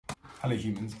Hello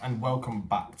humans, and welcome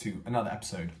back to another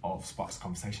episode of Sparks of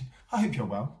Conversation. I hope you're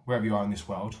well, wherever you are in this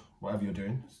world, whatever you're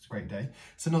doing. It's a great day.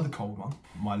 It's another cold one.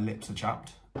 My lips are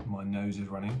chapped, my nose is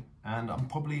running, and I'm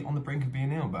probably on the brink of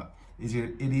being ill, but it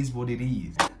is what it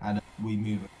is. And we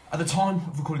move. At the time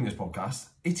of recording this podcast,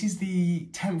 it is the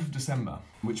 10th of December,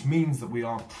 which means that we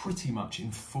are pretty much in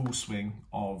full swing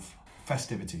of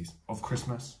festivities, of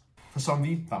Christmas. For some of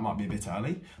you, that might be a bit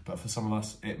early, but for some of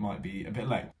us, it might be a bit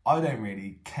late. I don't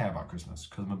really care about Christmas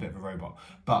because I'm a bit of a robot,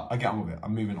 but I get on with it.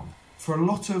 I'm moving on. For a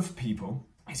lot of people,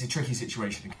 it's a tricky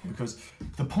situation because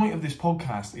the point of this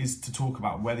podcast is to talk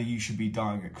about whether you should be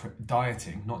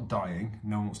dieting, not dying.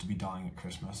 No one wants to be dying at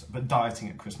Christmas, but dieting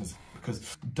at Christmas,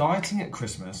 because dieting at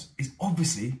Christmas is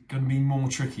obviously going to be more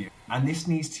tricky. And this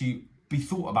needs to be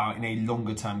thought about in a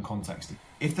longer term context.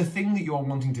 If the thing that you're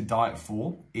wanting to diet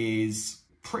for is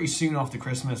pretty soon after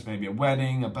Christmas, maybe a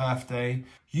wedding, a birthday,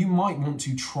 you might want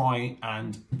to try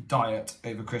and diet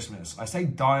over Christmas. I say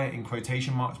diet in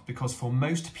quotation marks because for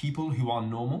most people who are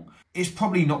normal, it's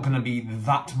probably not going to be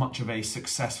that much of a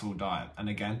successful diet. And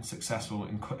again, successful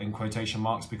in quotation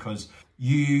marks because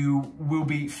you will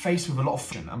be faced with a lot of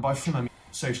food. And by food, I mean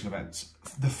social events.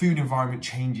 The food environment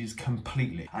changes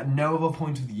completely. At no other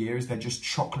point of the year is there just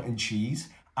chocolate and cheese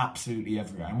absolutely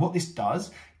everywhere. And what this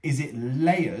does is it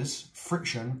layers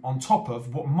friction on top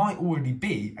of what might already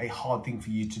be a hard thing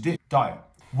for you to do, diet.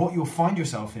 What you'll find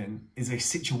yourself in is a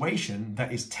situation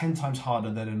that is 10 times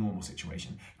harder than a normal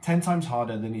situation. 10 times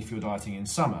harder than if you're dieting in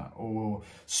summer or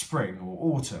spring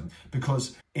or autumn,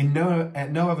 because at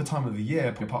no other time of the year,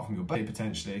 apart from your birthday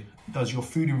potentially, does your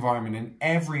food environment and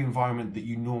every environment that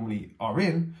you normally are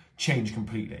in change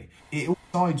completely. It all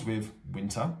sides with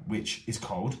winter, which is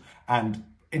cold, and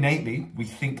innately, we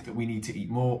think that we need to eat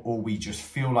more, or we just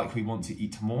feel like we want to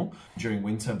eat more during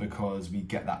winter because we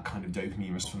get that kind of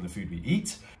dopamine rush from the food we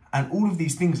eat. And all of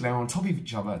these things layer on top of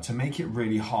each other to make it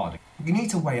really hard. You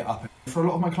need to weigh it up. For a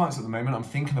lot of my clients at the moment, I'm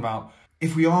thinking about,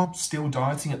 if we are still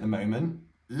dieting at the moment,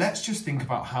 let's just think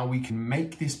about how we can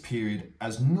make this period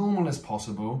as normal as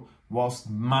possible whilst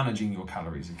managing your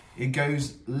calories. It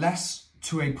goes less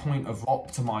to a point of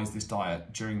optimize this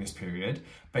diet during this period,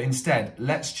 but instead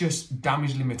let's just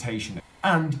damage limitation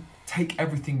and take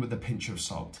everything with a pinch of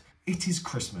salt. It is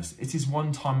Christmas. It is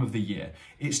one time of the year.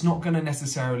 It's not going to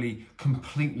necessarily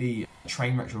completely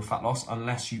train wreck your fat loss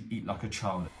unless you eat like a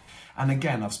child. And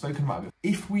again, I've spoken about it.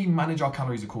 If we manage our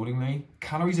calories accordingly,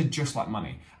 calories are just like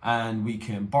money, and we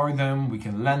can borrow them, we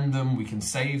can lend them, we can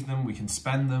save them, we can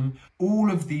spend them. All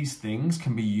of these things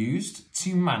can be used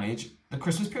to manage the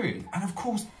Christmas period. And of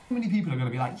course, many people are going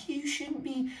to be like, you shouldn't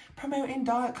be promoting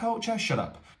diet culture. Shut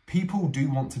up. People do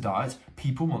want to diet.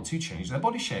 People want to change their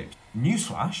body shape.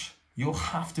 Newsflash, you'll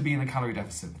have to be in a calorie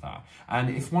deficit for that. And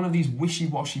if one of these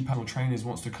wishy-washy personal trainers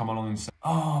wants to come along and say,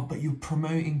 oh, but you're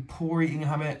promoting poor eating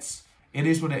habits, it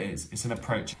is what it is. It's an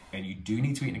approach, and you do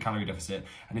need to eat in a calorie deficit.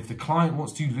 And if the client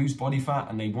wants to lose body fat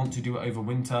and they want to do it over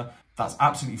winter, that's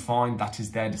absolutely fine. That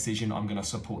is their decision. I'm going to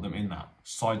support them in that.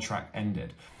 Sidetrack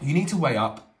ended. You need to weigh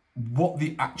up what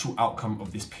the actual outcome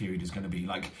of this period is going to be.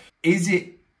 Like, is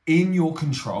it in your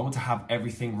control to have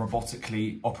everything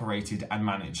robotically operated and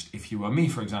managed? If you were me,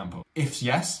 for example. If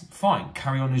yes, fine,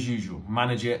 carry on as usual.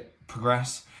 Manage it,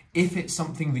 progress. If it's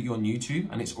something that you're new to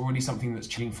and it's already something that's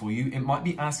changing for you, it might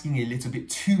be asking a little bit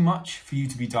too much for you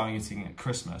to be dieting at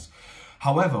Christmas.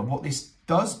 However, what this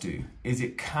does do is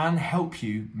it can help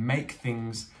you make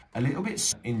things a little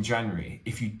bit in January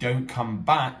if you don't come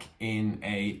back in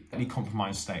a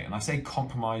compromised state. And I say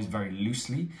compromise very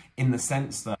loosely in the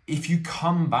sense that if you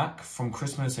come back from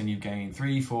Christmas and you've gained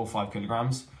 3, 4, 5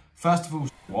 kilograms, first of all,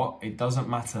 it doesn't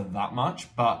matter that much,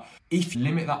 but if you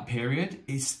limit that period,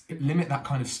 limit that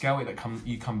kind of scale weight that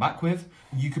you come back with,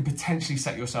 you could potentially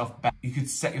set yourself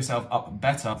up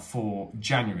better for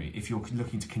January if you're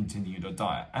looking to continue your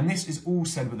diet. And this is all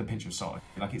said with a pinch of salt.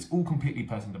 Like, it's all completely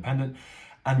person dependent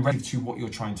and related to what you're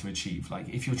trying to achieve. Like,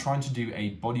 if you're trying to do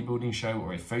a bodybuilding show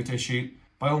or a photo shoot,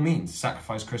 by all means,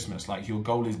 sacrifice Christmas. Like, your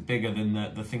goal is bigger than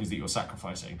the things that you're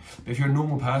sacrificing. But if you're a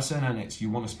normal person and you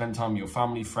want to spend time with your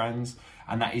family, friends,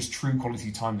 and that is true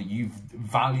quality time that you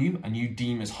value and you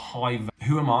deem as high value,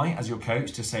 who am I as your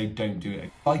coach to say don't do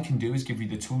it? What I can do is give you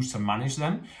the tools to manage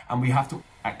them, and we have to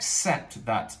accept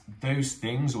that those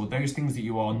things that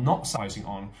you are not sacrificing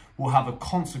on will have a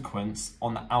consequence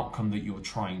on the outcome that you're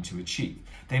trying to achieve.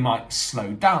 They might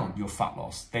slow down your fat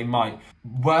loss. They might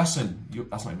worsen,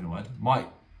 that's not even a word, might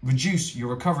reduce your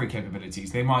recovery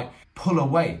capabilities. They might pull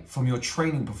away from your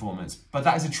training performance, but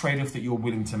that is a trade-off that you're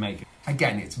willing to make.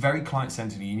 Again, it's very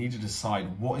client-centered. You need to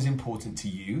decide what is important to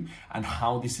you and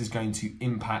how this is going to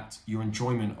impact your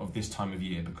enjoyment of this time of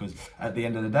year, because at the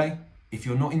end of the day, if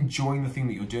you're not enjoying the thing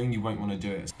that you're doing, you won't want to do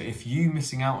it. But if you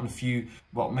missing out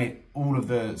on all of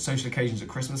the social occasions at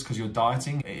Christmas because you're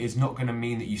dieting, it is not going to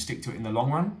mean that you stick to it in the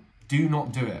long run. Do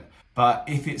not do it. But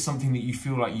if it's something that you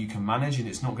feel like you can manage and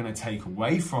it's not going to take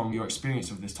away from your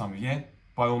experience of this time of year,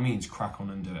 by all means, crack on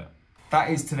and do it. That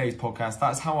is today's podcast.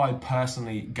 That's how I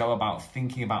personally go about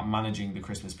thinking about managing the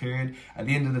Christmas period. At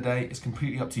the end of the day, it's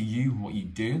completely up to you what you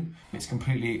do. It's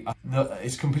completely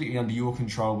under your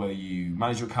control whether you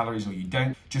manage your calories or you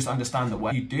don't. Just understand that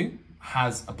what you do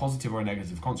has a positive or a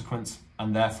negative consequence,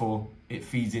 and therefore it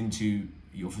feeds into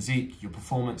your physique, your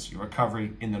performance, your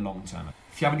recovery in the long term.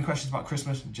 If you have any questions about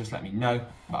Christmas, just let me know.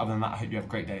 But other than that, I hope you have a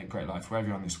great day, a great life, wherever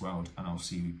you are in this world, and I'll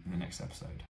see you in the next episode.